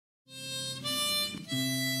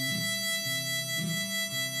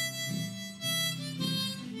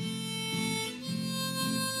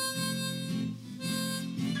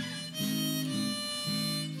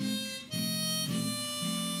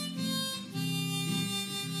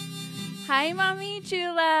Hi, Mommy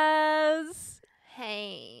Chulas.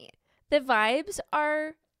 Hey. The vibes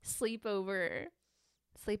are sleepover.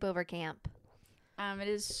 Sleepover camp. It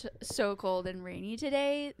is so cold and rainy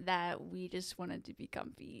today that we just wanted to be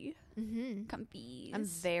comfy. Mm-hmm. Comfies. I'm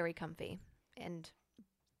very comfy and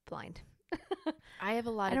blind. I have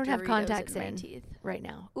a lot I of don't have Doritos contacts in my in teeth right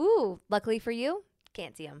now. Ooh, luckily for you,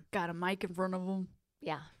 can't see them. Got a mic in front of them.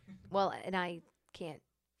 Yeah. Well, and I can't.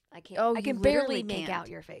 Oh, I you can literally barely make can't. out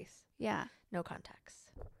your face. Yeah. No contacts.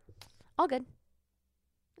 All good.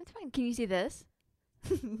 That's fine. Can you see this?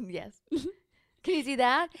 Yes. Can you see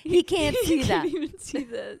that? He can't see that. Can't even see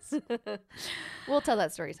this. We'll tell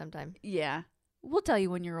that story sometime. Yeah. We'll tell you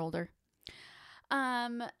when you're older. I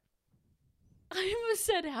almost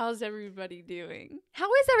said, how's everybody doing?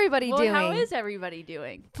 How is everybody doing? How is everybody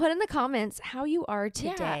doing? Put in the comments how you are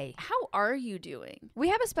today. Yeah. How are you doing? We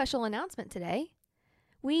have a special announcement today.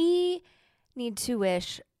 We need to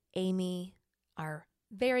wish Amy, our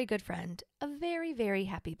very good friend, a very, very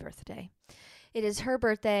happy birthday. It is her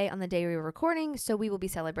birthday on the day we were recording, so we will be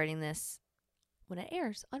celebrating this when it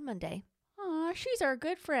airs on Monday. Aw, she's our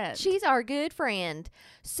good friend. She's our good friend.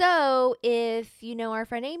 So if you know our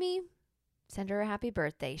friend Amy, send her a happy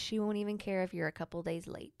birthday. She won't even care if you're a couple days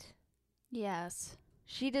late. Yes.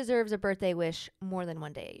 She deserves a birthday wish more than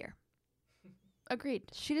one day a year. Agreed.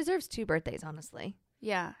 She deserves 2 birthdays, honestly.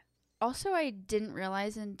 Yeah. Also, I didn't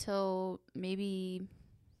realize until maybe,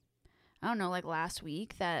 I don't know, like last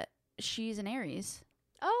week that she's an Aries,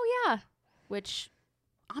 Oh, yeah. which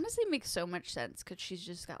honestly makes so much sense because she's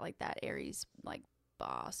just got like that Aries, like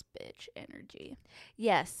boss bitch energy.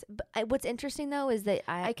 Yes. But what's interesting, though, is that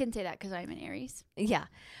I can say that because I'm an Aries. Yeah.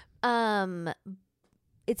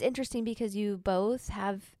 It's interesting because you both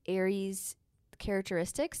have Aries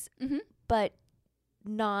characteristics, but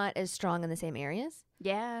not as strong in the same areas.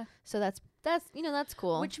 Yeah. So that's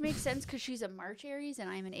cool. Which makes sense because she's a March Aries and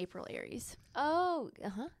I'm an April Aries. Oh,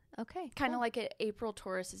 okay. Kind of cool. like an April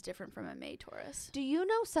Taurus is different from a May Taurus. Do you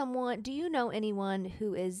know anyone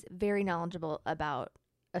who is very knowledgeable about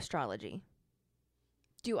astrology?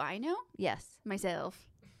 Do I know? Yes. Myself.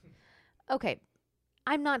 Okay.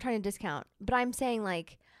 I'm not trying to discount, but I'm saying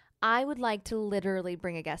like I would like to literally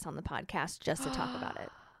bring a guest on the podcast just to talk about it.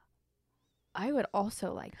 I would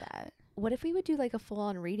also like that. What if we would do like a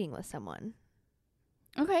full-on reading with someone?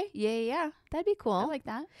 Okay. Yeah. That'd be cool. I like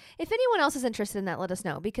that. If anyone else is interested in that, let us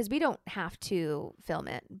know because we don't have to film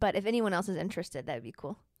it. But if anyone else is interested, that'd be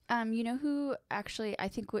cool. You know who actually I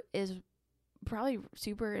think is probably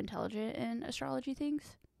super intelligent in astrology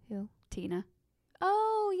things? Who? Tina.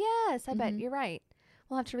 Oh, yes. I bet you're right.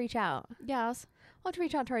 We'll have to reach out. Yes. We'll have to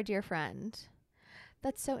reach out to our dear friend.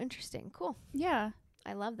 That's so interesting. Cool. Yeah.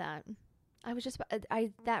 I love that. I was just,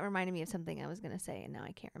 that reminded me of something I was going to say, and now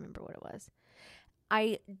I can't remember what it was.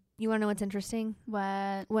 You want to know what's interesting?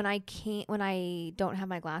 What? When I don't have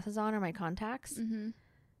my glasses on or my contacts,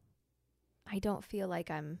 I don't feel like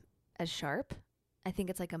I'm as sharp. I think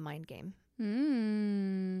it's like a mind game.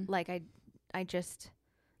 Like I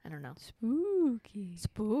don't know.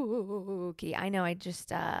 Spooky. I know. I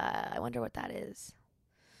wonder what that is.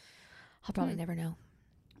 I'll probably never know.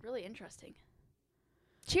 Really interesting.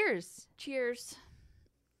 Cheers. Cheers.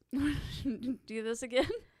 Do this again?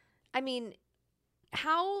 I mean,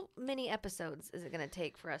 how many episodes is it going to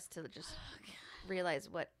take for us to just realize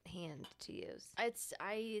what hand to use? It's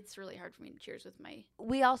really hard for me to cheers with my...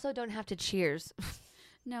 We also don't have to cheers.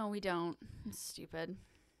 No, we don't. It's stupid.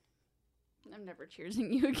 I'm never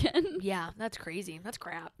cheersing you again. Yeah, that's crazy. That's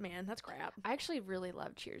crap, man. That's crap. I actually really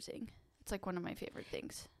love cheersing. It's like one of my favorite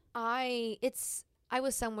things. I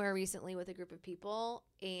was somewhere recently with a group of people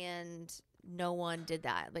and no one did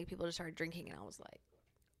that. Like people just started drinking and I was like,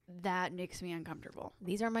 that makes me uncomfortable.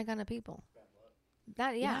 These are my kind of people.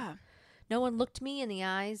 Yeah. No one looked me in the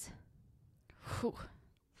eyes. Whew.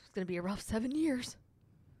 It's going to be a rough 7 years.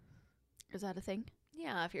 Is that a thing?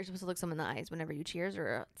 Yeah, if you're supposed to look someone in the eyes whenever you cheers,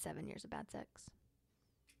 or 7 years of bad sex.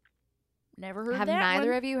 Never heard Have that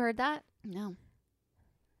neither one. of you heard that? No.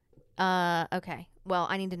 Okay. Well,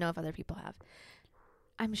 I need to know if other people have.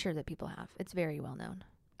 I'm sure that people have. It's very well known.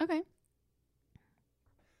 Okay.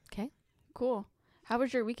 Okay. Cool. How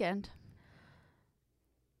was your weekend?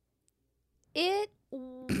 I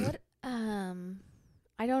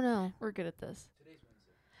don't know. We're good at this.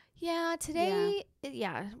 Yeah, today.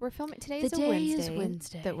 Yeah, we're filming. Today's Today a is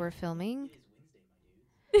Wednesday. that we're filming.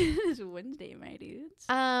 It's Wednesday, my dudes.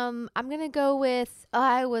 I'm gonna go with.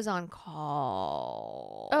 I was on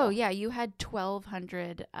call. Oh yeah, you had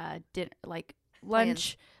 1,200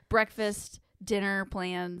 lunch, breakfast, dinner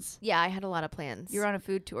plans. Yeah, I had a lot of plans. You're on a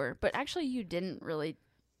food tour, but actually you didn't really.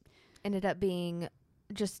 Ended up being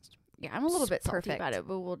just Yeah, I'm a little bit salty perfect. about it,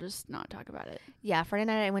 but we'll just not talk about it. Yeah, Friday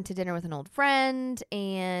night I went to dinner with an old friend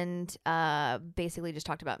and basically just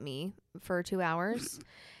talked about me for 2 hours.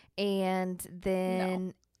 And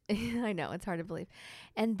then I know it's hard to believe.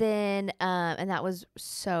 And then and that was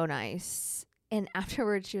so nice. And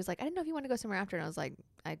afterwards she was like, I didn't know if you want to go somewhere after. And I was like,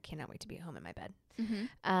 I cannot wait to be home in my bed.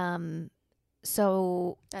 Mm-hmm.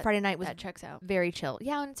 So Friday night was that checks out. very chill.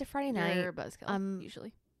 Yeah, and it's a Friday night. You're a buzzkill,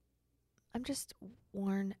 usually. I'm just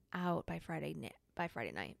worn out by Friday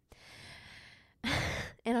night.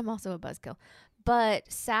 And I'm also a buzzkill. But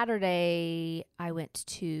Saturday, I went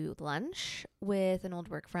to lunch with an old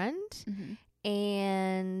work friend. Mm-hmm.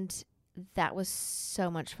 And that was so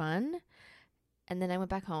much fun. And then I went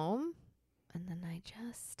back home. And then I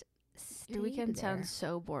just stayed Your weekend there. sounds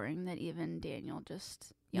so boring that even Daniel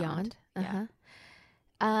just Yawned. Yeah.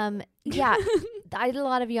 Yeah, I did a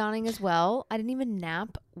lot of yawning as well. I didn't even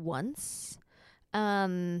nap once.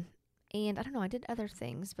 And I don't know, I did other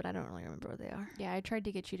things, but I don't really remember what they are. Yeah, I tried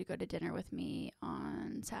to get you to go to dinner with me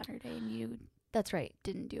on Saturday, and you That's right.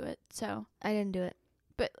 didn't do it. So I didn't do it.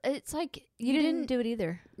 But it's like You didn't do it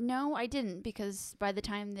either. No, I didn't, because by the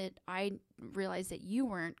time that I realized that you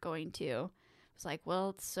weren't going to, I was like,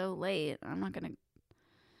 well, it's so late. I'm not going to. I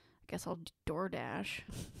guess I'll DoorDash.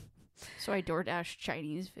 So I DoorDashed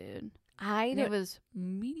Chinese food. And it was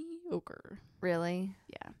mediocre. Really?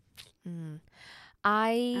 Yeah. Mm.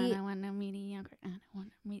 I don't want no mediocre. I don't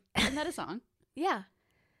want no Isn't that a song? Yeah.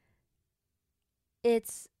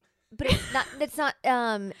 It's not,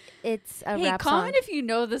 it's a Hey, rap comment song. if you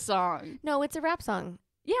know the song. No, it's a rap song.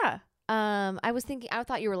 Yeah. I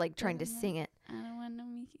thought you were like trying to sing it. I don't want no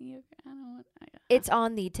mediocre. I don't want. It's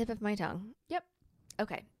on the tip of my tongue. Yep.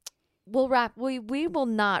 Okay. We'll wrap. We will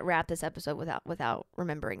not wrap this episode without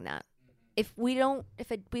remembering that. If we don't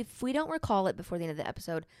recall it before the end of the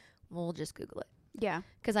episode, we'll just Google it. Yeah.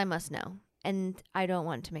 Because I must know, and I don't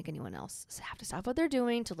want to make anyone else have to stop what they're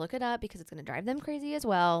doing to look it up, because it's going to drive them crazy as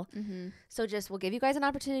well. Mm-hmm. So we'll give you guys an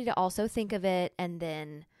opportunity to also think of it, and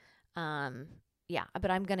then, yeah.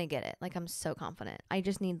 But I'm gonna get it. Like, I'm so confident. I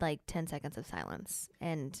just need like 10 seconds of silence,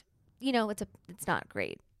 and it's not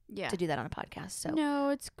great. Yeah. To do that on a podcast. So no,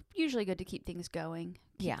 it's usually good to keep things going,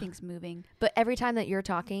 Yeah. things moving. But every time that you're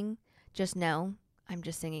talking, just know I'm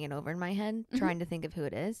just singing it over in my head, trying to think of who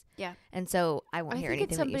it is. Yeah. And so I won't hear anything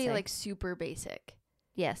it's that you somebody say. like super basic.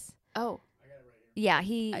 Yes. Oh. Yeah,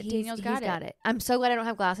 Daniel's got it. I'm so glad I don't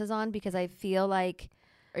have glasses on, because I feel like.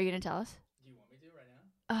 Are you gonna tell us? Do you want me to right now?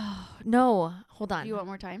 Oh no! Hold on. You want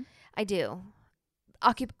more time? I do.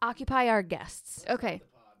 Occupy our guests. Okay. The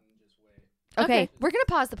pod and just wait. Okay, Okay. we're gonna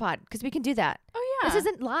pause the pod because we can do that. Oh yeah. This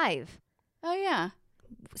isn't live. Oh yeah.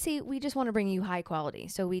 See, we just want to bring you high quality,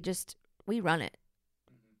 so we run it.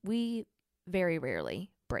 We very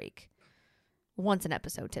rarely break. Once an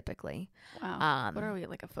episode, typically. Wow. What are we,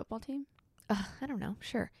 like a football team? I don't know.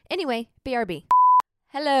 Sure. Anyway, BRB.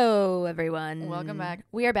 Hello, everyone. Welcome back.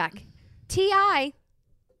 We are back. T.I.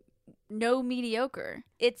 No mediocre.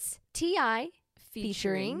 It's T.I.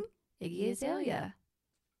 featuring Iggy Azalea.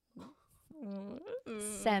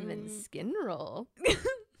 Salmon skin roll.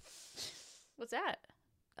 What's that?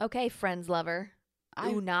 Okay, Friends lover.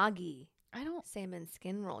 Unagi. I don't Salmon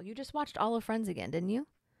skin roll. You just watched all of Friends again, didn't you?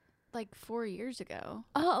 like 4 years ago.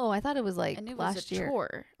 Oh, I thought it was like And it last was a year.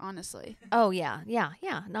 chore, honestly. Oh, yeah. No,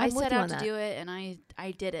 I I'm with set you out on to that. do it, and I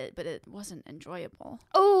did it, but it wasn't enjoyable.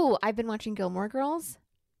 Oh, I've been watching Gilmore Girls.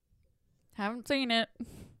 Haven't seen it.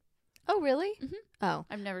 Oh, really? Mhm. Oh,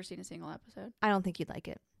 I've never seen a single episode. I don't think you'd like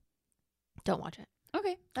it. Don't watch it.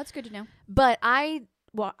 Okay, that's good to know. But I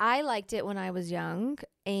liked it when I was young.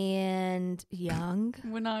 And young?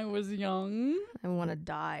 When I was young. I want to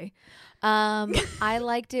die. I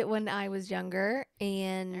liked it when I was younger.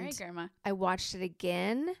 And All right, Grandma. I watched it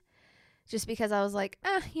again just because I was like,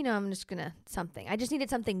 I'm just going to something. I just needed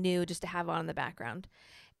something new just to have on in the background.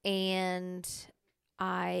 And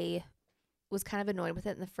I was kind of annoyed with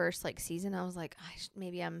it in the first season. I was like,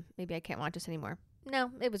 maybe I can't watch this anymore.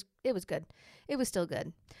 No, it was good. It was still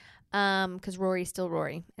good. 'Cause Rory's still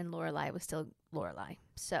Rory and Lorelai was still Lorelai.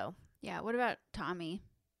 So Yeah, what about Tommy?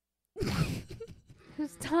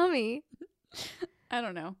 who's Tommy? I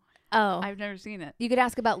don't know. Oh, I've never seen it. you could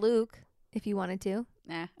ask about Luke if you wanted to.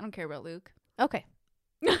 Nah, I don't care about Luke. Okay.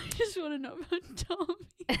 I just want to know about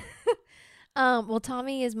Tommy. Well,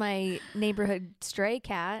 Tommy is my neighborhood stray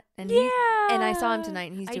cat, and and I saw him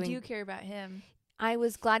tonight, and he's doing. I do care about him. I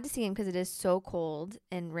was glad to see him because it is so cold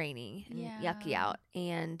and rainy and yucky Yeah. out,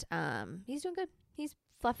 and he's doing good. He's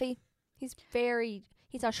fluffy. He's a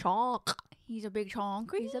chonk. He's a big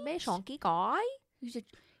chonky. He's a big chonky guy. He's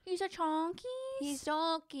a chonky. He's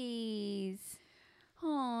donkeys.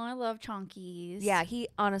 Oh, I love chonkies. Yeah, he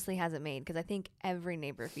honestly hasn't made because I think every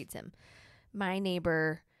neighbor feeds him. My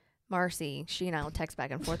neighbor, Marcy, she and I will text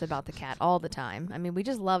back and forth about the cat all the time. I mean, we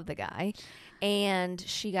just love the guy. And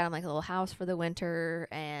she got him like a little house for the winter,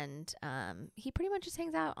 and he pretty much just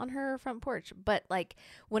hangs out on her front porch. But like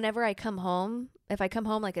whenever I come home, if I come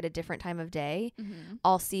home like at a different time of day,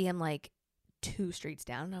 I'll see him like 2 streets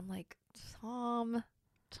down, and I'm like,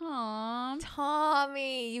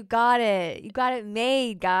 Tommy, you got it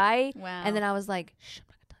made, guy. Wow. And then I was like, shh, I'm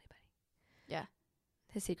not gonna tell anybody. Yeah.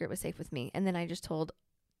 His secret was safe with me. And then I just told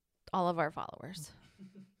all of our followers.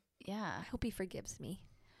 Yeah. I hope he forgives me.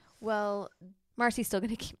 Well, Marcy's still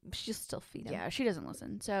gonna she'll still feed him. yeah, she doesn't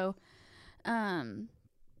listen. So,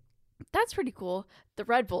 that's pretty cool. The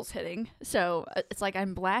Red Bull's hitting. So it's like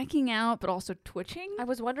I'm blacking out, but also twitching. I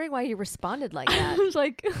was wondering why you responded like I that. was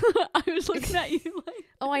like, I was looking at you like,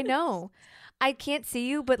 Oh, I know. I can't see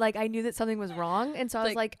you, but like I knew that something was wrong, and so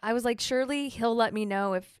I was like, surely he'll let me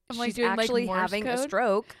know if I'm, like, she's doing, like, actually Morse having a code.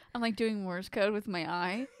 stroke. I'm like doing Morse code with my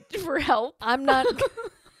eye for help. I'm not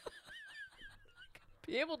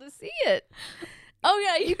be able to see it. Oh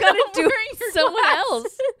yeah, You gotta do wearing your someone glasses.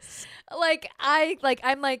 else.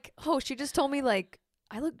 I'm like, oh, she just told me like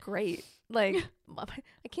I look great. Like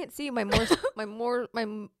I can't see my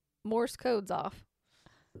Morse code's off.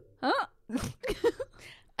 Huh?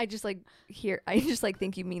 I just like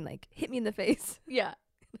think you mean like hit me in the face. Yeah.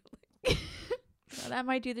 So that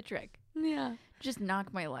might do the trick. Yeah. Just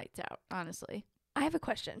knock my lights out, honestly. I have a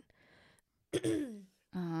question.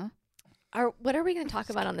 Uh-huh. What are we going to talk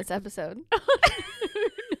about on this episode? Who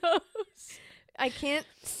knows? I can't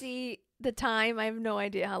see the time. I have no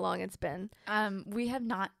idea how long it's been. We have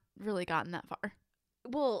not really gotten that far.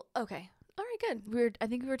 Well, okay. All right, good. I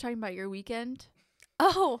think we were talking about your weekend,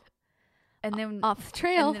 Oh, and then off the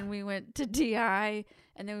trail. and then we went to DI,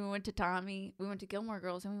 and then we went to Tommy. We went to Gilmore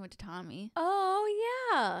Girls, and we went to Tommy. Oh,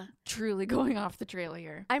 yeah. Truly going off the trail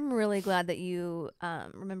here. I'm really glad that you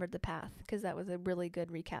remembered the path because that was a really good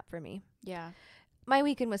recap for me. Yeah. My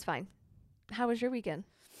weekend was fine. How was your weekend?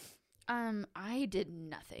 I did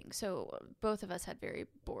nothing. So both of us had very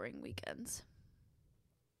boring weekends.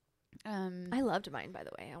 I loved mine, by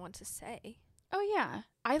the way. I want to say. Oh yeah,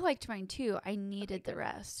 I liked mine too. I needed the good.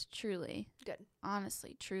 rest. Truly. Good.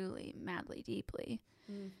 Honestly, truly, madly, deeply.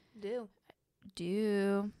 Do. Do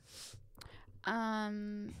you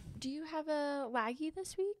have a laggy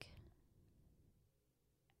this week?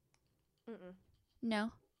 Mm-mm.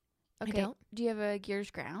 No. I Okay. don't. Do you have a Gears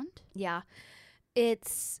Ground? Yeah.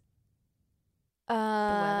 It's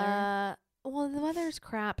weather? Well, the weather's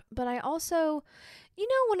crap, but I also,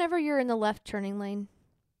 whenever you're in the left turning lane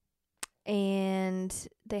and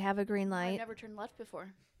they have a green I've light, never turned left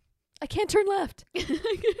before. I can't turn left. I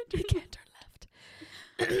can't turn left.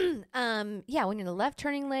 Yeah, when you're in the left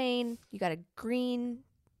turning lane, you got a green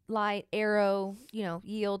light, arrow,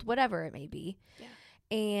 yield, whatever it may be. Yeah.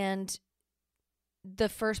 And the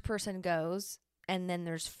first person goes, and then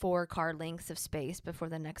there's 4 car lengths of space before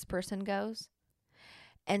the next person goes.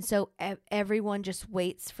 And so everyone just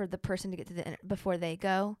waits for the person to get to the before they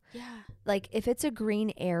go. Yeah. Like if it's a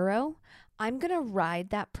green arrow, I'm going to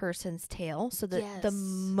ride that person's tail so that Yes.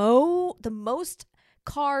 the most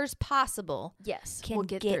cars possible Yes. can we'll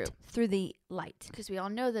get through the light. because we all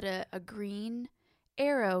know that a green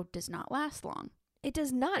arrow does not last long. It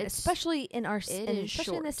does not, especially in our is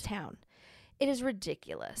especially in this short. town. It is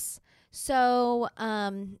ridiculous. So,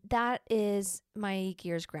 that is my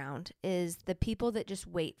Gears Ground is the people that just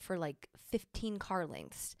wait for like 15 car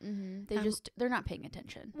lengths. Mm-hmm. They're not paying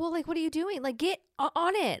attention. Well, like, what are you doing? Like, get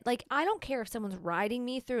on it. Like, I don't care if someone's riding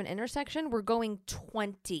me through an intersection. We're going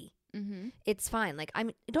 20. Mm-hmm. It's fine. Like,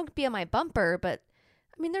 don't be on my bumper, but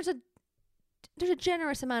I mean, there's a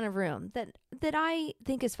generous amount of room that I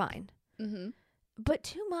think is fine. Mm-hmm. But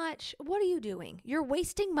too much. What are you doing? You're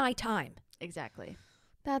wasting my time. Exactly.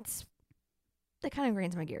 That kind of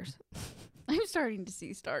grinds my gears. I'm starting to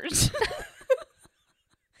see stars.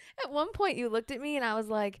 At one point, you looked at me and I was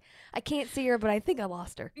like, I can't see her, but I think I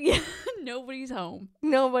lost her. Yeah. Nobody's home.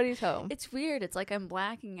 Nobody's home. It's weird. It's like I'm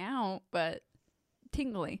blacking out, but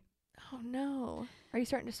tingly. Oh, no. Are you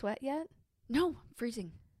starting to sweat yet? No,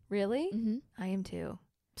 freezing. Really? Mm-hmm. I am too.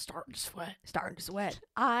 Starting to sweat. Starting to sweat.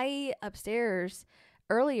 I, upstairs,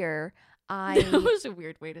 earlier, That was a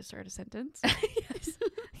weird way to start a sentence.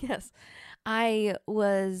 Yes. I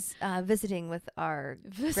was visiting with our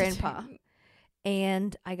grandpa,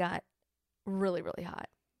 and I got really, really hot.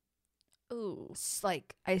 Ooh.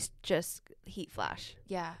 Like, I just heat flash,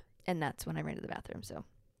 Yeah. and that's when I ran to the bathroom, so.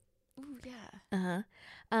 Ooh, yeah.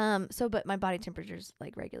 So but my body temperature's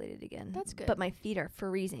like regulated again. That's good. But my feet are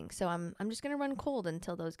freezing, so I'm just gonna run cold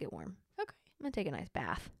until those get warm. Okay. I'm gonna take a nice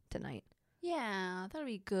bath tonight. Yeah, that'll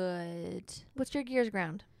be good. What's your gears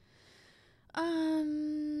ground?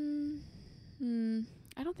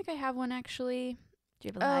 I don't think I have one actually. Do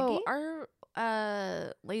you have a laggy? Oh,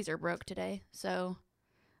 our laser broke today. So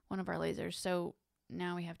one of our lasers. So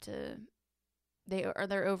now we have to. They're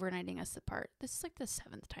overnighting us the part. This is like the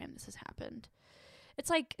 7th time this has happened. It's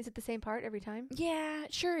like, Is it the same part every time? yeah,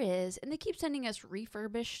 it sure is. And they keep sending us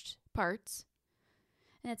refurbished parts.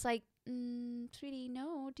 And it's like, sweetie,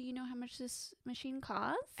 no. Do you know how much this machine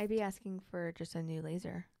costs? I'd be asking for just a new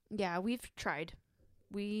laser. Yeah, we've tried.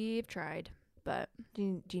 But Do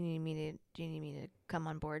you need me to come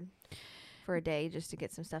on board for a day just to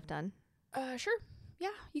get some stuff done? sure. Yeah,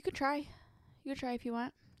 you could try. You could try if you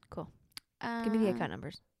want. Cool. Give me the account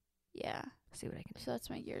numbers. Yeah. See what I can do. So that's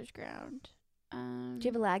my gears ground. Do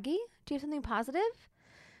you have a laggy? Do you have something positive?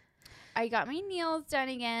 I got my nails done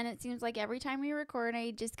again. It seems like every time we record,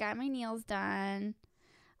 I just got my nails done.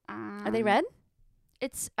 Are they red?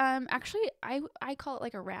 It's actually I call it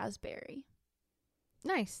like a raspberry.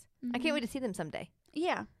 Nice. I can't wait to see them someday.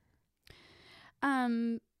 Yeah.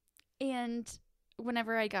 And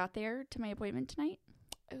whenever I got there to my appointment tonight,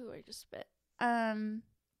 oh, I just spit.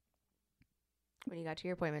 When you got to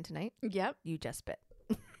your appointment tonight, Yep. you just spit.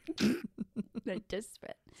 I just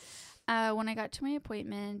spit. When I got to my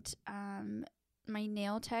appointment, my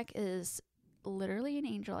nail tech is literally an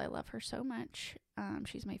angel. I love her so much.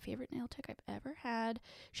 She's my favorite nail tech I've ever had.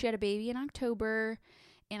 She had a baby in October,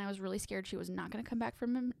 and I was really scared she was not going to come back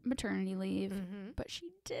from maternity leave, but she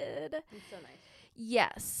did. It's so nice.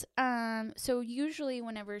 Yes. So usually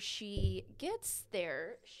whenever she gets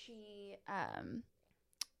there,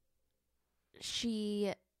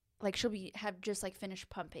 she'll have just like finished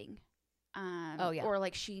pumping. Or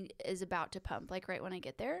like she is about to pump, like right when I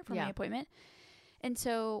get there for my appointment. And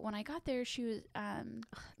so when I got there, she was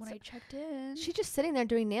when I checked in, She's just sitting there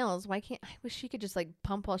doing nails. Why can't I wish she could just like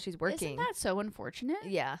pump while she's working? Isn't that so unfortunate?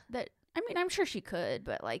 Yeah. That I mean, I'm sure she could,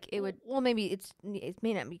 but like it would. Well, maybe it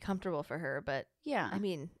may not be comfortable for her, but Yeah. I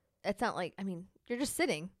mean, it's not like you're just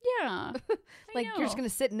sitting. Yeah. Like you're just gonna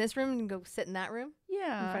sit in this room and go sit in that room in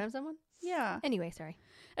Yeah. front of someone. Yeah. Anyway, sorry.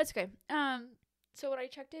 That's okay. So when I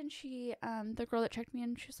checked in, the girl that checked me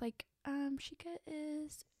in, she was like, Sheikah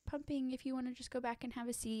is pumping if you want to just go back and have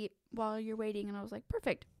a seat while you're waiting. And I was like,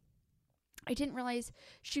 perfect. I didn't realize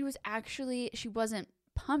she wasn't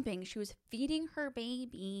pumping. She was feeding her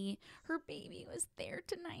baby. Her baby was there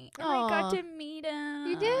tonight. And I got to meet him.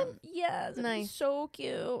 You did? Yes. It Nice. was so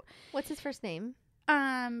cute. What's his first name?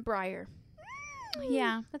 Briar.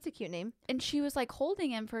 Yeah. That's a cute name. And she was like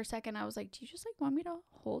holding him for a second. I was like, do you just like want me to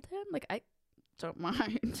hold him? Like, I don't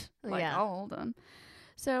mind. Like, Yeah. I'll hold him.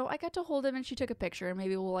 So I got to hold him and she took a picture and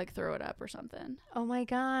maybe we'll like throw it up or something. Oh my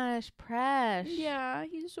gosh, Presh. Yeah,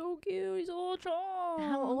 he's so cute. He's a little tall.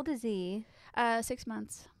 How old is he? 6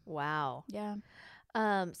 months. Wow. Yeah.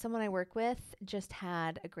 Someone I work with just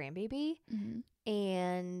had a grandbaby, Mm-hmm.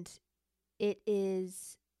 and it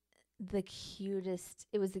is the cutest.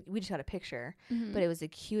 We just got a picture, Mm-hmm. but it was the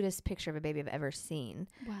cutest picture of a baby I've ever seen.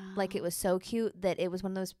 Wow. Like, it was so cute that it was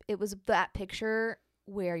that picture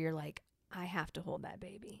where you're like, I have to hold that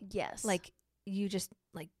baby. Yes. Like, you just,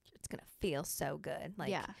 like, it's going to feel so good. Like,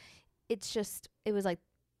 yeah. it was like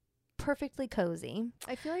perfectly cozy.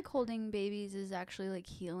 I feel like holding babies is actually like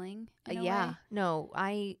healing. In a Yeah. way. No,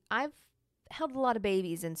 I've held a lot of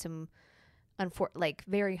babies in some like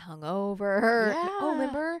very hungover. Yeah. Oh,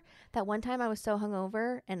 remember that one time I was so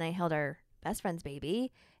hungover and I held our best friend's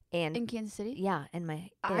baby, and In Kansas City? yeah, and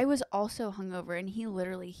I was also hungover and he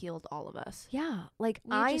literally healed all of us. yeah, like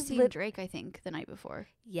We had I just seen Drake, I think, the night before.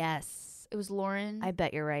 yes, It was Lauren. I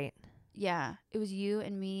bet you're right. Yeah. It was you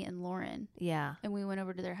and me and Lauren. Yeah, And we went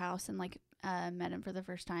over to their house and like met him for the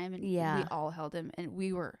first time. And Yeah. we all held him and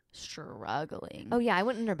we were struggling. oh yeah, I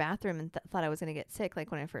went in her bathroom and thought I was gonna get sick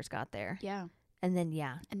like when I first got there, Yeah. and then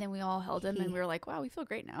yeah, And then we all held him and He- we were like, wow, we feel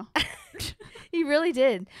great now. he really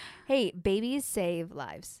did. Hey, babies save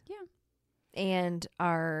lives. Yeah. And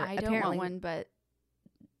are I don't apparently want one, but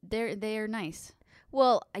they're nice.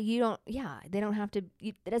 well, you don't. Yeah, they don't have to.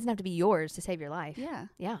 It doesn't have to be yours to save your life. Yeah.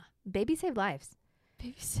 Yeah, babies save lives.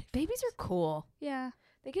 Babies. Babies are cool. Yeah.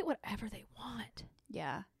 They get whatever they want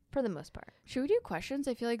Yeah. for the most part. Should we do questions?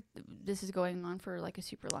 I feel like this is going on for like a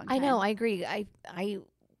super long time. I know. I agree. I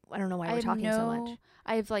don't know why we're have talking so much.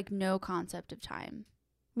 I have like no concept of time.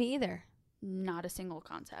 Me either. Not a single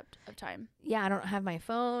concept of time. Yeah, I don't have my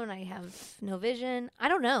phone. I have no vision. I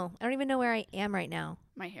don't know. I don't even know where I am right now.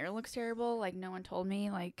 My hair looks terrible. Like no one told me.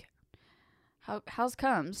 Like How's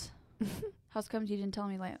comes? How's comes you didn't tell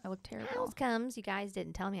me like I look terrible? How's comes you guys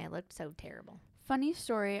didn't tell me I looked so terrible? Funny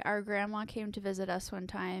story. Our grandma came to visit us one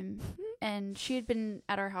time, and she had been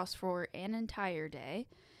at our house for an entire day.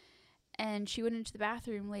 And she went into the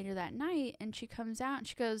bathroom later that night, and she comes out and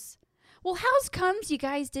she goes, "Well, how's comes you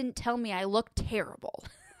guys didn't tell me I look terrible?"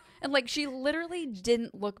 And like she literally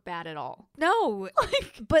didn't look bad at all. No,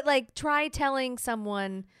 but like try telling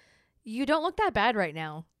someone you don't look that bad right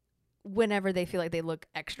now whenever they feel like they look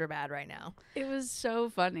extra bad right now. It was so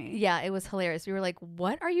funny. Yeah, it was hilarious. We were like,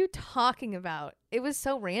 what are you talking about? It was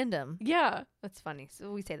so random. Yeah. That's funny.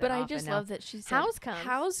 So we say that But I often just now. love that she said, How's comes?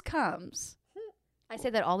 How's comes? I say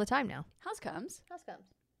that all the time now. How's comes? How's comes?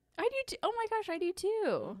 I do too. Oh my gosh, I do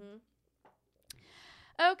too.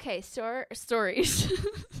 Mm-hmm. Okay, stories.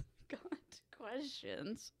 God,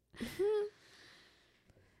 questions. All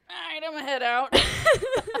right, I'm gonna head out.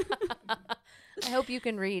 I hope you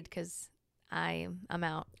can read because I'm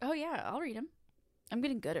out. Oh yeah, I'll read them. I'm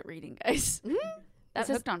getting good at reading, guys. Mhm. That's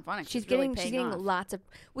This is- hooked on phonics. She's is really getting paying off. lots of.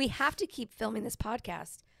 We have to keep filming this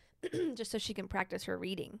podcast just so she can practice her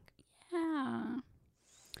reading. Yeah.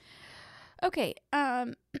 Okay.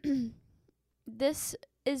 This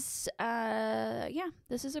is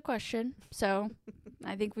this is a question. So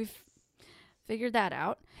I think we've figured that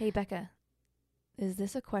out. Hey Becca, is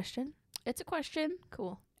this a question? It's a question.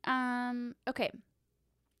 Cool. Okay.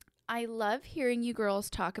 I love hearing you girls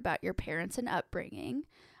talk about your parents and upbringing.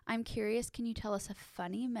 I'm curious, can you tell us a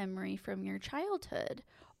funny memory from your childhood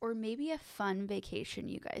or maybe a fun vacation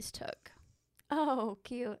you guys took? Oh,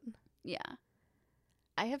 cute. Yeah.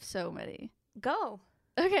 I have so many. Go.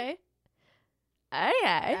 Okay.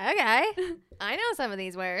 Okay. Okay. I know some of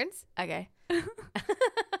these words. Okay.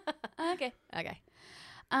 Okay. Okay.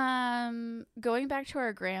 Going back to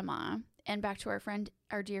our grandma and back to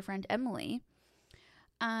our dear friend Emily.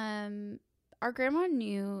 Our grandma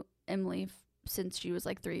knew Emily since she was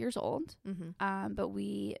like 3 years old. Mm-hmm. But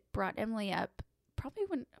we brought Emily up probably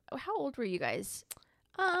how old were you guys?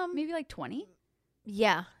 Maybe like 20?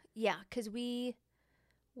 Yeah. Yeah. Because we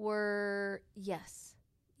were, yes.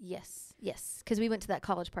 Because we went to that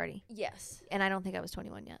college party. Yes. And I don't think I was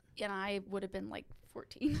 21 yet. And I would have been like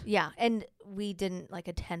 14. Yeah. And we didn't like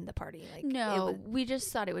attend the party. Like, No, we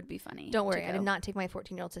just thought it would be funny. don't worry. to I did go. not take my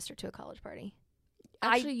 14-year-old sister to a college party.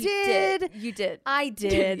 Actually, I you did. You did. I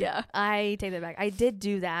did. Yeah. I take that back. I did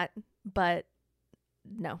do that, but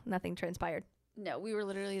no, nothing transpired. No, we were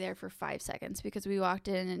literally there for 5 seconds because we walked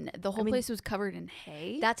in and the whole mean, place was covered in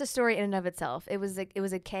hay. That's a story in and of itself. It was a K.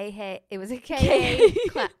 It was a K.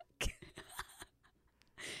 K.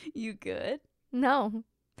 You good? No.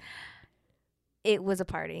 It was a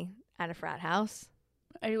party at a frat house.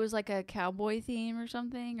 It was like a cowboy theme or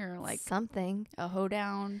something, or like Something. a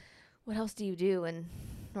hoedown. What else do you do in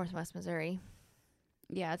Northwest Missouri?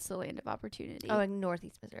 Yeah, it's the land of opportunity. Oh, in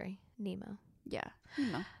Northeast Missouri. Nemo. yeah.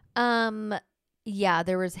 No. Yeah,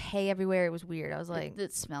 there was hay everywhere. It was weird. I was like,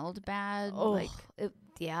 It smelled bad. oh, Like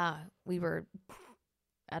yeah, we were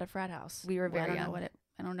at a frat house. We were Well, very I young.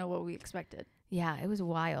 I don't know what we expected. yeah, it was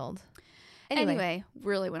wild. Anyway,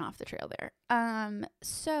 really went off the trail there.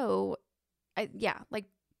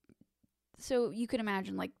 So you can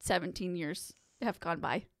imagine like 17 years have gone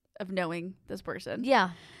by of knowing this person. Yeah.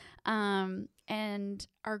 And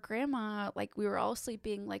our grandma, like we were all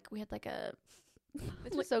sleeping, like we had like a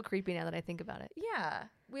It's just so creepy now that I think about it. yeah,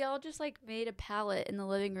 we all just like made a pallet in the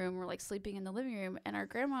living room. We're like sleeping in the living room, and our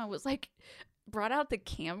grandma was like brought out the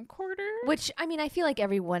camcorder, Which, I mean, I feel like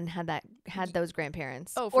everyone had those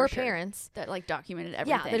grandparents. Oh, for or sure. parents. that like documented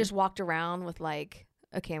everything. Yeah, they just walked around with like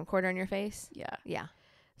a camcorder on your face. yeah. Yeah.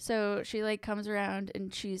 So she like comes around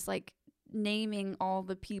and she's like naming all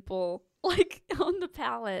the people like on the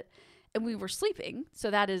pallet, and we were sleeping,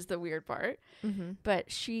 so that is the weird part. Mm-hmm.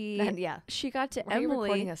 But she Yeah. she got to Why are you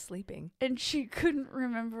recording Emily us sleeping? and she couldn't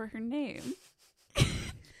remember her name.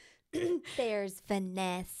 There's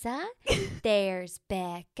Vinessa. There's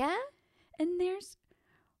Becca. And there's,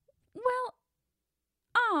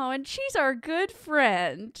 and she's our good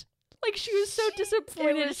friend. Like she was so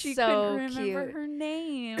disappointed was she so couldn't remember cute. her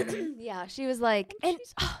name. Yeah, she was like, and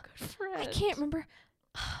she's our good friend. I can't remember.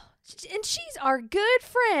 And she's our good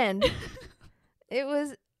friend. It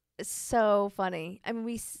was so funny. I mean,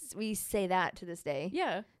 we say that to this day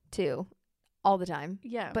Yeah, too, all the time,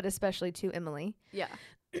 yeah, but especially to Emily. yeah.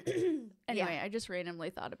 Anyway, I just randomly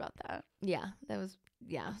thought about that. Yeah, that was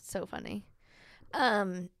so funny.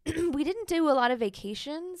 We didn't do a lot of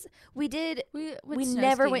vacations. We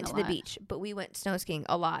never went to the beach, but we went snow skiing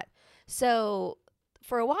a lot. So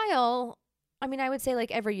for a while, I mean, I would say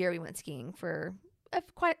like every year we went skiing for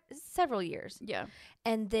quite several years. Yeah.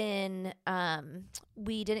 And then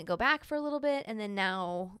we didn't go back for a little bit, and then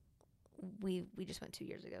now we just went 2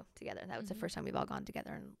 years ago together. That was the first time we've all gone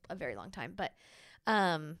together in a very long time. But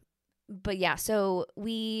yeah, so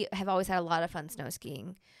we have always had a lot of fun snow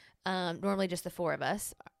skiing. Normally just the four of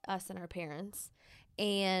us and our parents.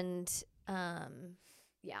 And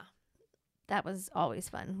yeah, that was always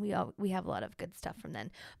fun. We have a lot of good stuff from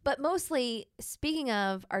then. But mostly, speaking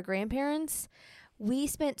of our grandparents, we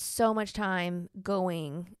spent so much time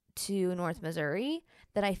going to North Missouri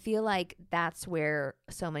that I feel like that's where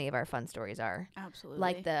so many of our fun stories are. Absolutely.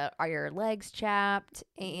 Like the Are Your Legs Chapped?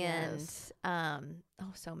 And Yes.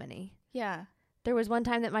 so many. Yeah. There was one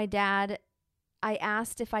time that my dad, I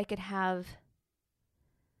asked if I could have,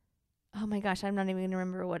 oh my gosh, I'm not even going to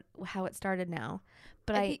remember how it started now.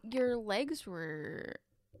 But I think your legs were,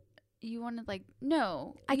 you wanted like,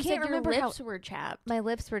 no. I you can't said remember your how- lips were chapped. my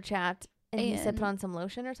lips were chapped and he said And- put on some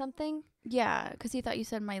lotion or something. Yeah, because he thought you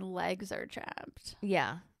said my legs are chapped.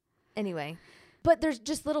 Yeah. Anyway, but there's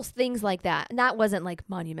just little things like that. And that wasn't like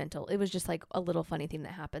monumental. It was just like a little funny thing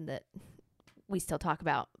that happened that we still talk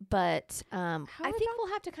about. But I think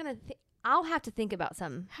we'll have to kind of, I'll have to think about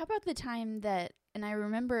some. How about the time that, and I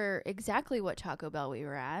remember exactly what Taco Bell we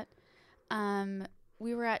were at.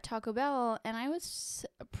 We were at Taco Bell, and I was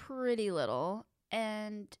pretty little,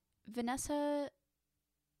 and Vinessa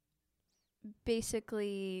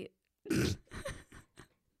basically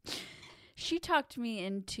she talked me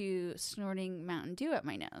into snorting Mountain Dew at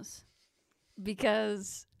my nose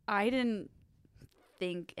because I didn't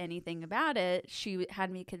think anything about it. She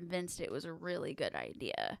had me convinced it was a really good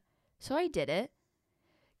idea. So I did it.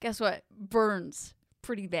 Guess what? Burns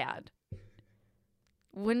pretty bad.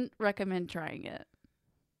 Wouldn't recommend trying it.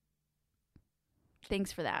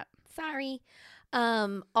 Thanks for that. Sorry.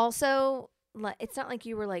 Also, it's not like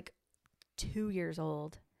you were like 2 years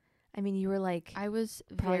old. I mean, you were like, I was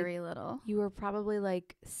Probably- very little. you were probably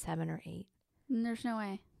like 7 or 8. There's no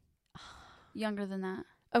way. Younger than that.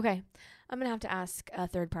 Okay. I'm going to have to ask a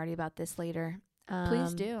third party about this later.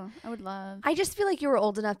 Please do. I would love. I just feel like you were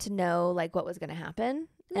old enough to know like what was going to happen.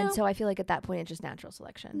 No. And so I feel like at that point it's just natural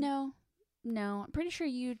selection. No. I'm pretty sure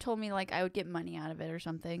you told me like I would get money out of it or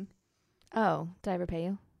something. Oh, did I ever pay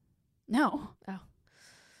you? No.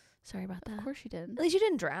 Sorry about that. Of course you did. At least you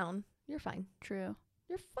didn't drown. You're fine. True.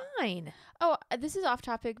 You're fine. Oh, this is off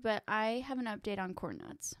topic, but I have an update on corn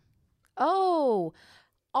nuts. Oh,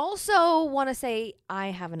 also want to say I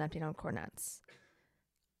have an update on corn nuts.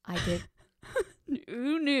 I did.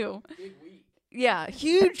 Who knew? Big week. Yeah,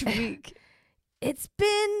 huge week. It's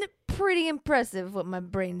been pretty impressive what my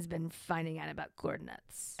brain's been finding out about corn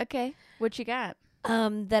nuts. Okay. What you got?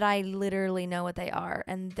 That I literally know what they are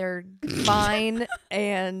and they're fine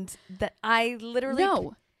and that I literally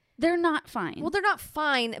No, they're not fine. Well, they're not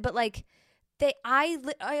fine, but like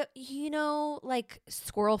like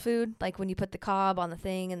squirrel food, like when you put the cob on the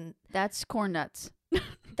thing, and that's corn nuts.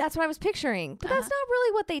 that's what I was picturing. But that's not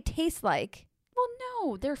really what they taste like. Well,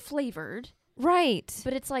 no, they're flavored, Right.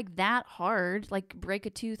 but it's like that hard, like break a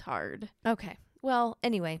tooth hard. Okay. Well,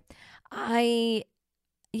 anyway, I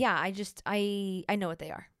know what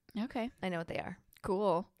they are. Okay, I know what they are.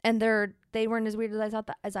 cool. And they weren't as weird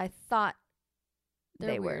as I thought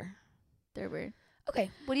They're they weird. were. They're weird. Okay.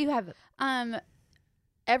 What do you have?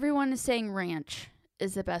 Everyone is saying ranch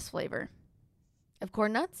is the best flavor. Of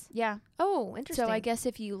corn nuts? Yeah. Oh, interesting. So I guess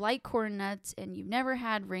if you like corn nuts and you've never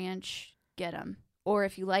had ranch, get them. Or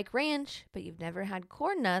if you like ranch, but you've never had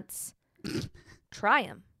corn nuts, try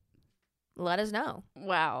them. Let us know.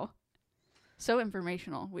 Wow. So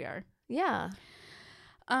informational we are. Yeah.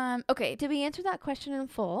 Okay. Did we answer that question in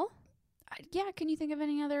full? Yeah, can you think of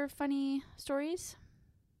any other funny stories?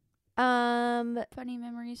 Funny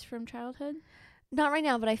memories from childhood? Not right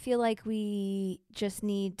now, but I feel like we just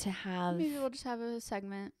need to have Maybe we'll just have a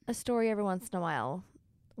segment. a story every once in a while.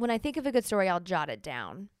 When I think of a good story, I'll jot it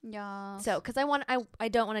down. Yeah. So, because I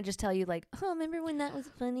don't want to just tell you like, oh, remember when that was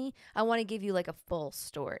funny? I want to give you like a full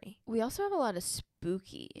story. We also have a lot of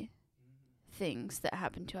spooky things that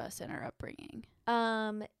happened to us in our upbringing.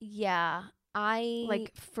 Yeah,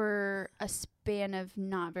 Like for a span of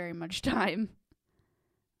not very much time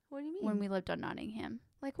what do you mean? when we lived on Nottingham.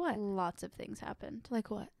 like what? Lots of things happened.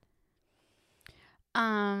 Like what?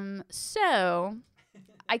 So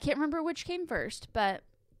I can't remember which came first, but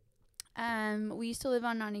we used to live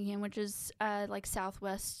on Nottingham, which is like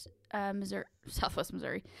southwest Missouri,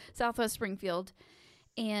 southwest Springfield,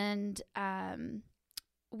 and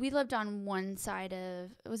we lived on one side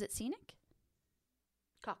of, was it Scenic?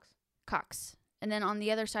 Cox. And then on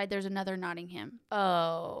the other side, there's another Nottingham.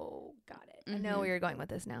 Oh, got it. I know Mhm. where you're going with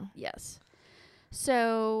this now. Yes.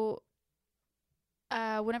 So,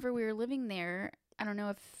 whenever we were living there, I don't know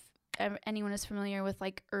if anyone is familiar with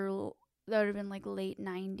like that would have been like late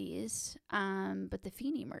 90s. But the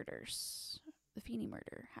Feeney murder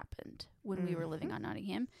happened when we were living on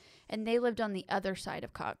Nottingham, and they lived on the other side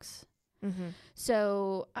of Cox. Mm-hmm.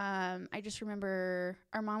 So, I just remember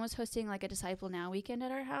our mom was hosting like a Disciple Now weekend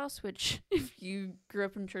at our house, which if you grew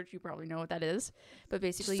up in church, you probably know what that is. But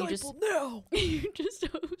basically you just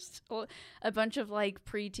host a bunch of like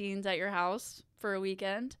preteens at your house for a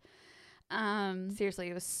weekend. Seriously,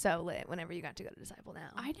 it was so lit whenever you got to go to Disciple Now.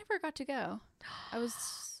 I never got to go. I was...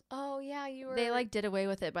 Oh, yeah, you were... They like did away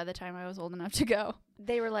with it by the time I was old enough to go.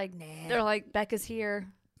 They were like, nah. They're like, Becca's here.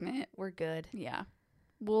 meh. We're good. Yeah.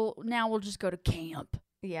 Now we'll just go to camp.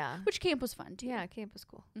 Yeah. Which camp was fun too. Yeah, camp was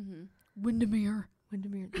cool. Mm-hmm. Windermere,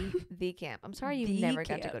 the camp. I'm sorry you The never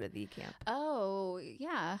camp. got to go to the camp. Oh,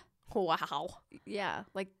 yeah. Wow. Yeah,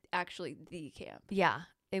 like actually the camp. Yeah,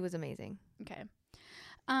 it was amazing. Okay.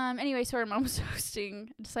 Anyway, so our mom was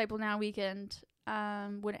hosting Disciple Now weekend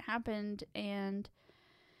when it happened, and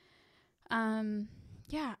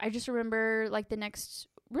yeah, I just remember like the next,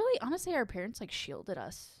 really honestly, our parents like shielded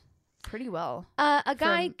us pretty well. A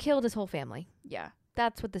guy killed his whole family. Yeah.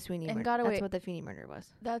 That's what the Sweeney And murder. got away- That's what the Feeney murder was.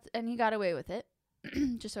 And he got away with it.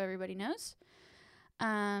 Just so everybody knows.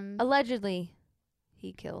 Allegedly,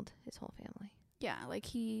 he killed his whole family. Yeah, like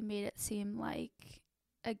he made it seem like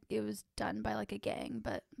it was done by like a gang,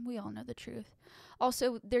 but we all know the truth.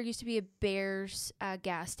 Also, there used to be a Bears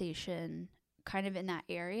gas station kind of in that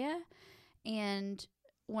area, and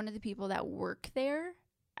one of the people that work there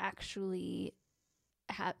actually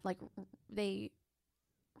had like they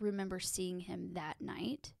remember seeing him that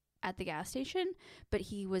night at the gas station, but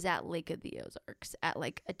he was at Lake of the Ozarks at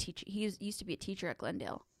like a teacher. He used to be a teacher at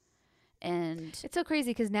Glendale. And it's so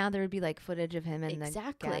crazy because now there would be like footage of him in the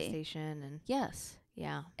Exactly. gas station, and yes,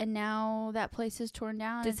 yeah. and now that place is torn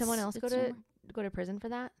down. Did someone else it's go to prison for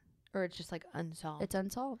that, or it's just like unsolved? It's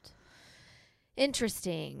unsolved.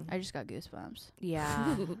 Interesting. I just got goosebumps.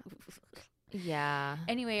 Yeah. Yeah.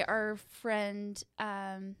 Anyway, our friend,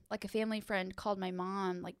 like a family friend, called my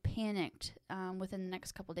mom, like panicked within the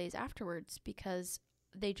next couple days afterwards because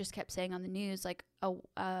they just kept saying on the news like Like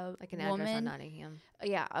an address on woman, Nottingham.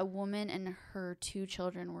 yeah, a woman and her 2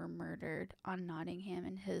 children were murdered on Nottingham,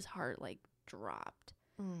 and his heart like dropped.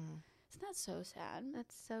 Isn't that so sad?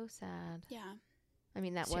 That's so sad. Yeah. I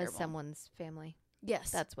mean, that It's was terrible. someone's family.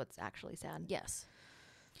 Yes. That's what's actually sad. Yes.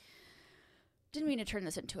 Didn't mean to turn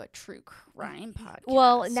this into a true crime podcast.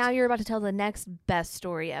 Well, now you're about to tell the next best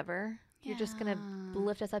story ever. You're just going Yeah. to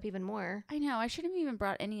lift us up even more. I know. I shouldn't have even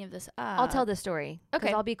brought any of this up. I'll tell this story. 'Cause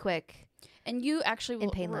Okay. I'll be quick. And you actually And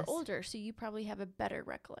were painless. older, so you probably have a better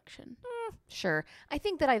recollection. Sure. I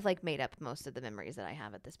think that I've like made up most of the memories that I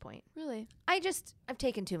have at this point. Really? I've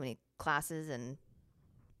taken too many classes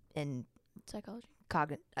and Psychology?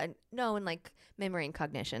 no, and like memory and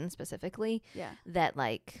cognition specifically, Yeah. that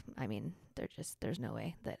like, I mean, there's no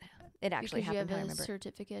way that it actually Because you happened. have I a remember.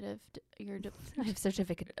 certificate of your I have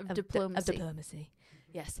certificate of of diplomacy. diplomacy.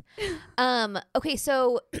 Yes. Okay.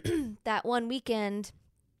 So that one weekend,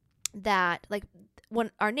 that like when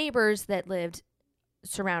our neighbors that lived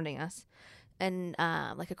surrounding us, and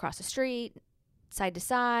like across the street, side to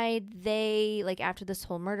side, they like after this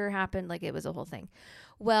whole murder happened, like it was a whole thing.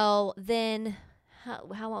 Well, then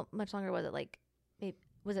how much longer was it? Like, maybe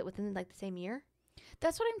was it within like the same year?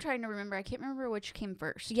 That's what I'm trying to remember. I can't remember which came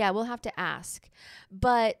first. Yeah, we'll have to ask.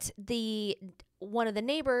 But one of the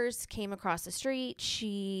neighbors came across the street.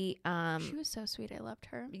 She was so sweet. I loved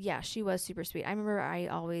her. yeah, she was super sweet. I remember I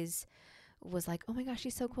always was like, oh my gosh,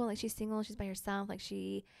 she's so cool. Like, she's single, she's by herself. Like,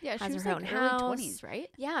 she Yeah, she has was her like own early house. 20s, right?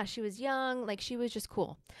 Yeah, she was young. Like, she was just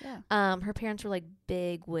cool. Yeah. Her parents were like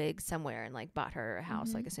big wigs somewhere and like bought her a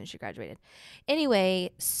house like Mhm. as soon as she graduated. Anyway,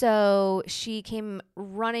 so she came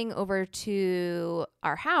running over to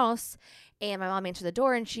our house, and my mom answered the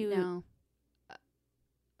door, and she No.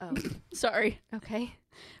 oh Sorry. okay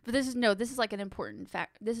But this is like an important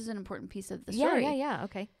fact. This is an important piece of the yeah story. yeah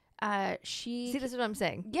okay. She See, this is what I'm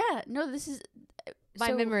saying. Yeah, no, this is My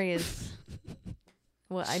so- memory is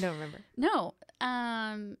well, I don't remember. No.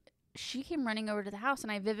 She came running over to the house,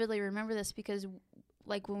 and I vividly remember this because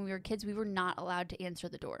like when we were kids, we were not allowed to answer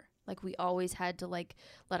the door. Like we always had to like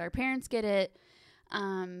let our parents get it.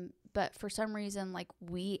 But for some reason, like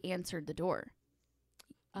we answered the door.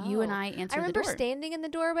 You and Oh. I answered I remember the door. standing in the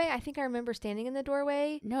doorway. I think I remember standing in the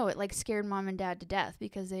doorway. No, it like scared mom and dad to death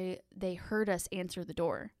because they heard us answer the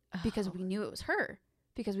door because we knew it was her,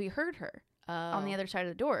 because we heard her on the other side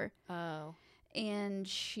of the door. Oh. And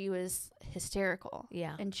she was hysterical.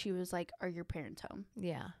 Yeah. And she was like, "Are your parents home?"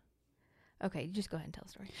 Yeah. Okay, you just go ahead and tell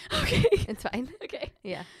the story. Okay. It's fine. Okay.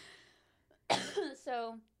 Yeah.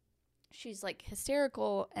 So she's like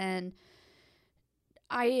hysterical, and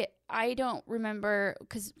I don't remember,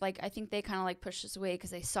 because like I think they kind of like pushed us away because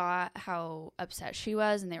they saw how upset she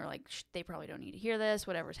was, and they were like, they probably don't need to hear this,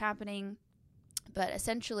 whatever's happening. But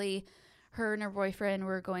essentially, her and her boyfriend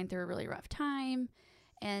were going through a really rough time,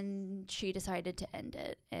 and she decided to end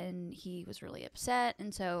it, and he was really upset,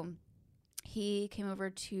 and so he came over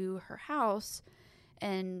to her house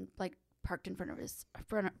and like parked in front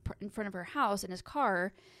of her house in his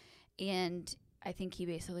car, and I think he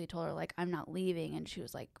basically told her like, I'm not leaving, and she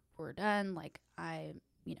was like, we're done, like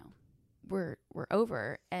we're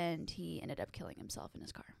over, and he ended up killing himself in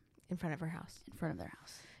his car In front of her house. in front of their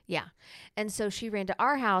house. Yeah. And so she ran to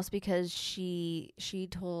our house because she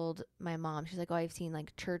told my mom, she's like, oh, I've seen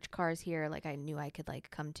like church cars here. Like I knew I could like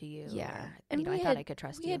come to you. Yeah. Or, And I thought I could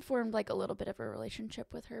trust we you. had formed like a little bit of a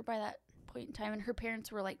relationship with her by that point in time, and her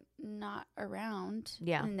parents were like not around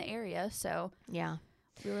in the area, so Yeah.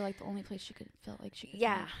 we were like the only place she felt like she could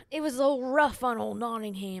Yeah. live. It was a little rough on old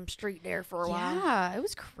Nottingham Street there for a while. Yeah, it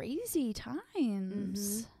was crazy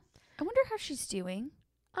times. I wonder how she's doing.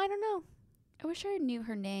 I don't know. I wish I knew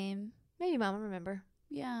her name. Maybe Mom will remember.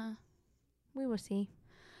 Yeah. We will see.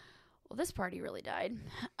 Well, this party really died.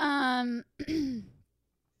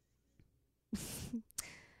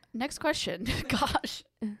 Next question. Gosh.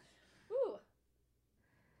 Ooh.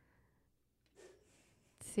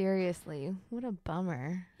 Seriously. What a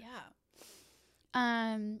bummer. Yeah.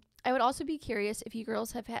 I would also be curious if you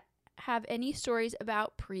girls have any stories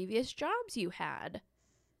about previous jobs you had.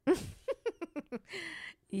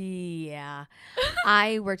 Yeah.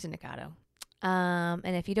 I worked in Nikado.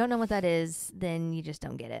 And if you don't know what that is, then you just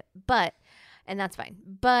don't get it. And that's fine.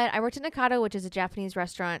 But I worked at Nikado, which is a Japanese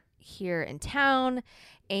restaurant here in town.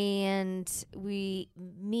 And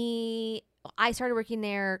I started working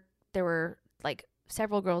there. There were like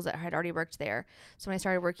several girls that had already worked there. So when I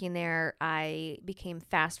started working there, I became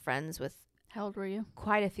fast friends with How old were you?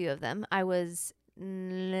 quite a few of them. I was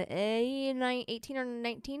 18 or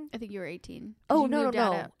 19. I think you were 18. Oh, You no. moved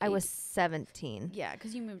out at I was 18. 17. Yeah,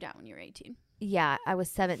 because you moved out when you were 18. Yeah, I was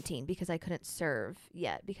 17 because I couldn't serve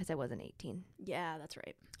yet because I wasn't 18. Yeah, that's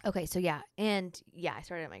right. Okay, so yeah. And yeah, I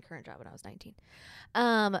started at my current job when I was 19.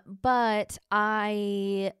 But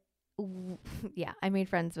I made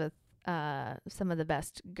friends with some of the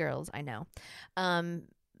best girls I know.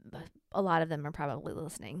 A lot of them are probably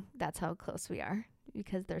listening. That's how close we are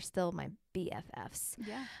because they're still my BFFs.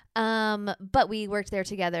 Yeah. But we worked there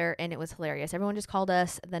together and it was hilarious. Everyone just called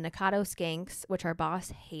us the Nikado Skanks, which our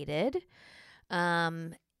boss hated.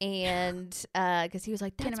 And because he was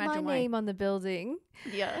like, Can't that's my imagine why. name on the building.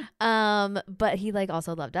 Yeah. But he like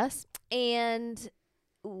also loved us. And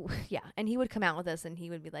and he would come out with us and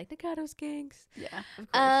he would be like, Nikado Skanks. Yeah.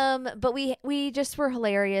 Of course. But we just were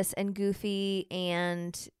hilarious and goofy,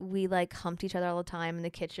 and we like humped each other all the time in the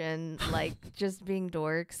kitchen, like just being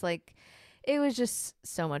dorks. Like it was just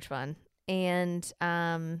so much fun. And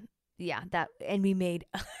and we made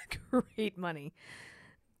great money.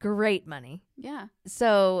 Yeah.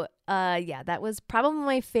 So that was probably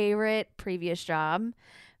my favorite previous job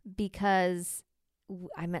because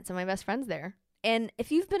I met some of my best friends there. And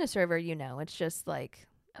if you've been a server, you know, it's just like,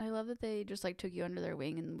 I love that they just like took you under their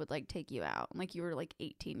wing and would like take you out. Like you were like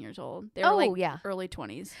 18 years old. They were like early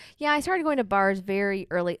 20s. Yeah, I started going to bars very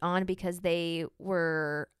early on because they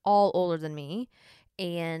were all older than me.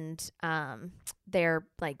 And they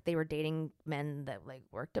were dating men that like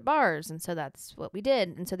worked at bars. And so that's what we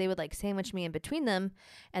did. And so they would like sandwich me in between them.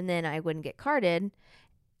 And then I wouldn't get carded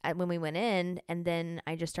when we went in, and then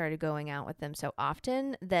I just started going out with them so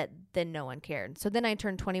often that then no one cared. So then I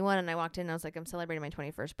turned 21 and I walked in and I was like, I'm celebrating my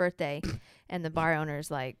 21st birthday. And the bar owner's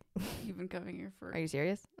like, You've been coming here for are you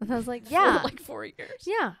serious? And I was like, yeah. for like 4 years.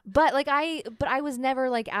 Yeah. But I was never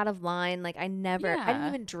like out of line. Like I didn't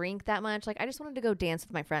even drink that much. Like I just wanted to go dance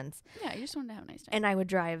with my friends. Yeah, you just wanted to have a nice time. And I would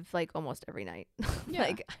drive like almost every night. Yeah.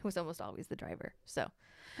 Like I was almost always the driver. So,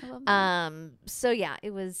 I love that. so yeah, it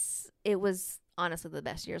was honestly the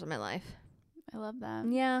best years of my life. I love that.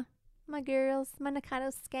 Yeah. My girls, my Nikado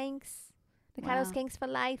Skanks. Nikado Wow. Skanks for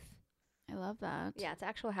life. I love that. Yeah, it's an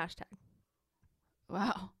actual hashtag.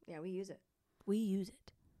 Wow. Yeah, we use it. Did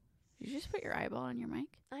you just put your eyeball on your mic?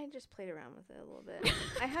 I just played around with it a little bit.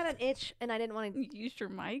 I had an itch and I didn't want to. You used your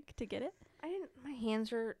mic to get it? My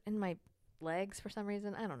hands are in my legs for some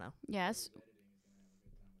reason. I don't know. Yes.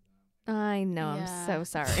 I know. Yeah. I'm so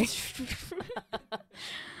sorry.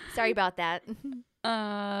 Sorry about that.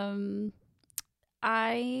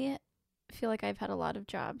 I feel like I've had a lot of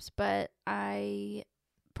jobs, but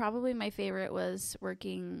probably my favorite was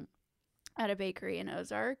working at a bakery in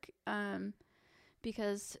Ozark,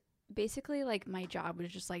 because basically, like, my job was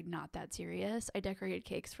just, like, not that serious. I decorated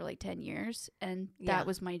cakes for, like, 10 years, and that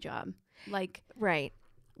was my job. Like, right.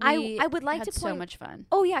 we I would like had to so point. much fun.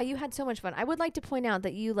 Oh yeah, you had so much fun. I would like to point out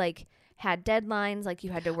that you like had deadlines, like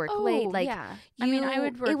you had to work late. Like, yeah. I mean, I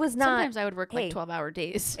would work. It was not. Sometimes I would work hey, like 12-hour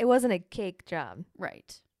days. It wasn't a cake job.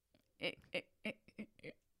 Right. You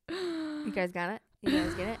guys got it? You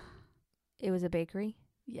guys get it? It was a bakery.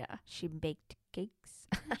 Yeah. She baked cakes.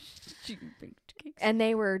 She baked cakes. And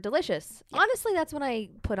they were delicious. Yeah. Honestly, that's when I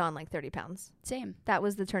put on like 30 pounds. Same. That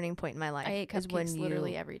was the turning point in my life. I ate is cupcakes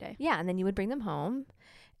literally every day. Yeah, and then you would bring them home,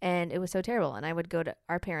 and it was so terrible. And I would go to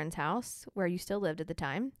our parents' house, where you still lived at the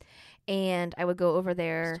time, and I would go over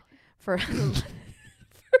there for lunch.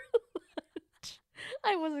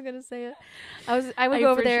 I wasn't gonna say it. I would go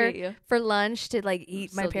over there for lunch to like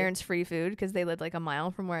eat my parents' free food because they lived like a mile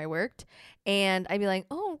from where I worked, and I'd be like,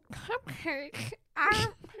 "Oh, cupcake,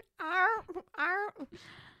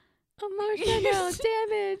 emotional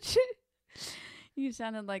damage." You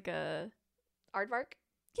sounded like a aardvark.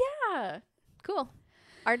 Yeah, cool.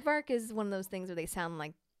 Aardvark is one of those things where they sound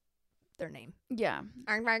like their name. Yeah,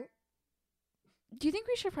 aardvark. Do you think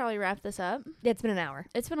we should probably wrap this up? It's been an hour.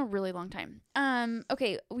 It's been a really long time.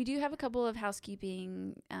 Okay, we do have a couple of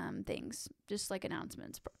housekeeping things, just like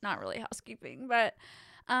announcements. Not really housekeeping, but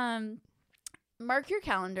mark your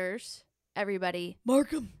calendars, everybody.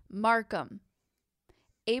 Mark 'em. Mark 'em.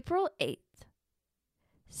 April 8th,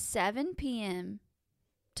 7 p.m.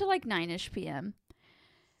 to like 9-ish p.m.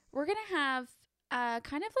 We're going to have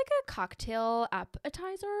kind of like a cocktail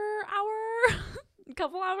appetizer hour, a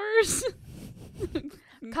couple hours.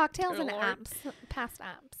 Cocktails and apps, past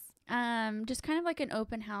apps. Just kind of like an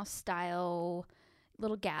open house style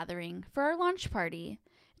little gathering for our launch party.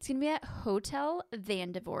 It's gonna be at Hotel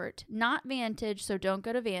Vandivort, not Vantage, so don't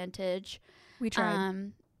go to Vantage. We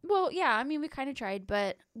tried. Well, yeah, I mean we kind of tried,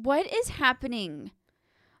 but what is happening?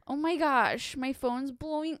 Oh my gosh, my phone's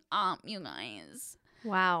blowing up, you guys.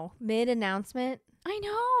 Wow, mid announcement. I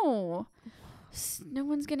know. No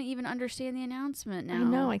one's going to even understand the announcement now. I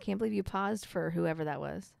know. I can't believe you paused for whoever that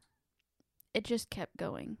was. It just kept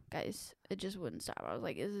going, guys. It just wouldn't stop. I was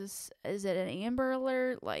like, is it an Amber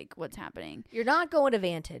Alert? Like, what's happening? You're not going to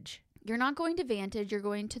Vantage. You're not going to Vantage. You're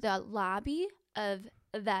going to the lobby of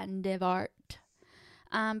Vandivort.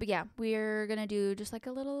 But yeah, we're going to do just like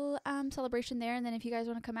a little celebration there. And then if you guys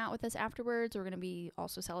want to come out with us afterwards, we're going to be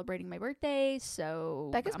also celebrating my birthday. So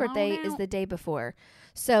Becca's birthday is the day before.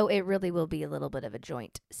 So it really will be a little bit of a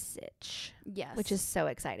joint sitch. Yes. Which is so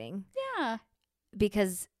exciting. Yeah.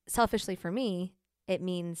 Because selfishly for me, it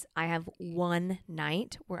means I have one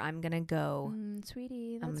night where I'm going to go.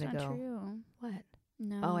 Sweetie, that's not true. What?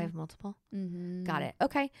 No. Oh, I have multiple? Mm-hmm. Got it.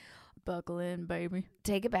 Okay. Buckle in, baby.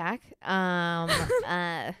 Take it back. No, I'm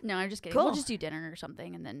just kidding. Cool. We'll just do dinner or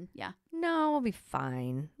something, and then No, we'll be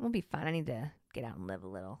fine. We'll be fine. I need to get out and live a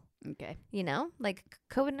little. Okay. You know, like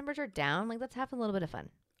COVID numbers are down. Like, let's have a little bit of fun.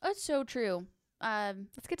 That's so true.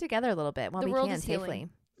 Let's get together a little bit while the we world can is safely.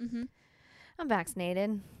 Mm-hmm. I'm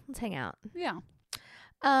vaccinated. Let's hang out. Yeah.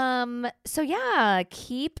 So yeah,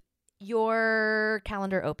 keep your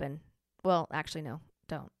calendar open. Well, actually, no,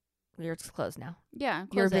 don't. Yours closed now. Yeah.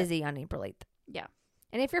 You're busy on April 8th. Yeah.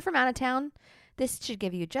 And if you're from out of town, this should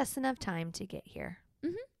give you just enough time to get here.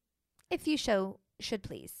 Mm-hmm. If you should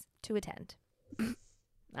please to attend.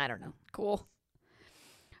 I don't know. Cool.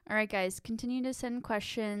 All right, guys. Continue to send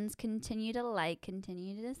questions. Continue to like.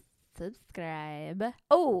 Continue to subscribe.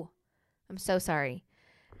 Oh, I'm so sorry.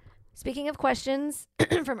 Speaking of questions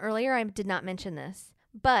from earlier, I did not mention this,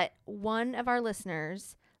 but one of our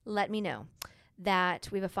listeners let me know that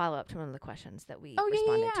we have a follow-up to one of the questions that we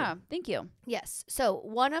responded to. Thank you. Yes. So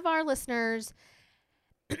one of our listeners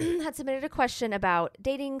had submitted a question about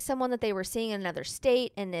dating someone that they were seeing in another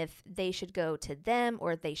state and if they should go to them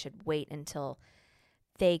or if they should wait until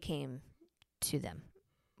they came to them.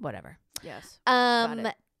 Whatever. Yes. Got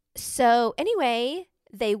it. So anyway,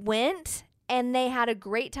 they went and they had a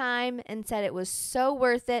great time and said it was so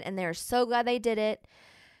worth it and they're so glad they did it.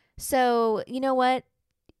 So, you know what?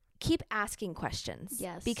 Keep asking questions.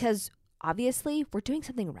 Yes. Because obviously we're doing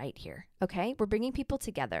something right here. Okay? We're bringing people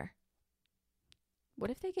together.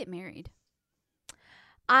 What if they get married?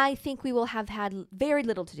 I think we will have had very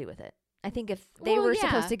little to do with it. I think if they were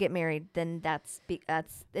supposed to get married, then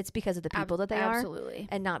it's because of the people that they absolutely. are,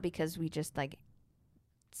 and not because we just like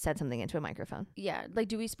said something into a microphone. Yeah. Like,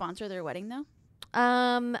 do we sponsor their wedding though?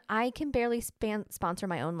 I can barely sponsor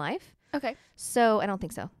my own life, Okay. so I don't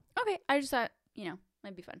think so. Okay. I just thought,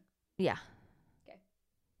 might be fun. Yeah. Okay.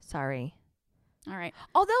 Sorry. All right.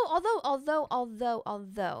 Although,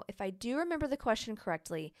 if I do remember the question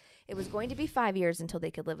correctly, it was going to be 5 years until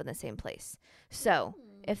they could live in the same place. So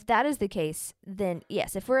if that is the case, then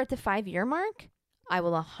yes, if we're at the 5-year mark, I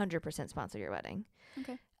will 100% sponsor your wedding.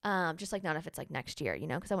 Okay. Just like not if it's like next year,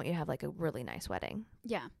 because I want you to have like a really nice wedding.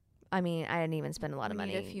 Yeah. I mean, I didn't even spend a lot of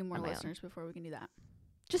money. Need a few more on my own. listeners before we can do that.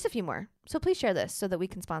 Just a few more. So please share this so that we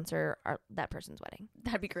can sponsor that person's wedding.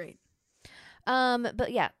 That'd be great.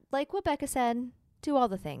 But yeah, like what Becca said, do all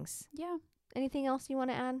the things. Yeah. Anything else you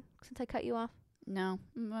want to add since I cut you off? No,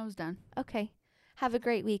 I was done. Okay. Have a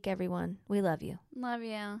great week, everyone. We love you. Love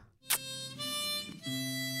you.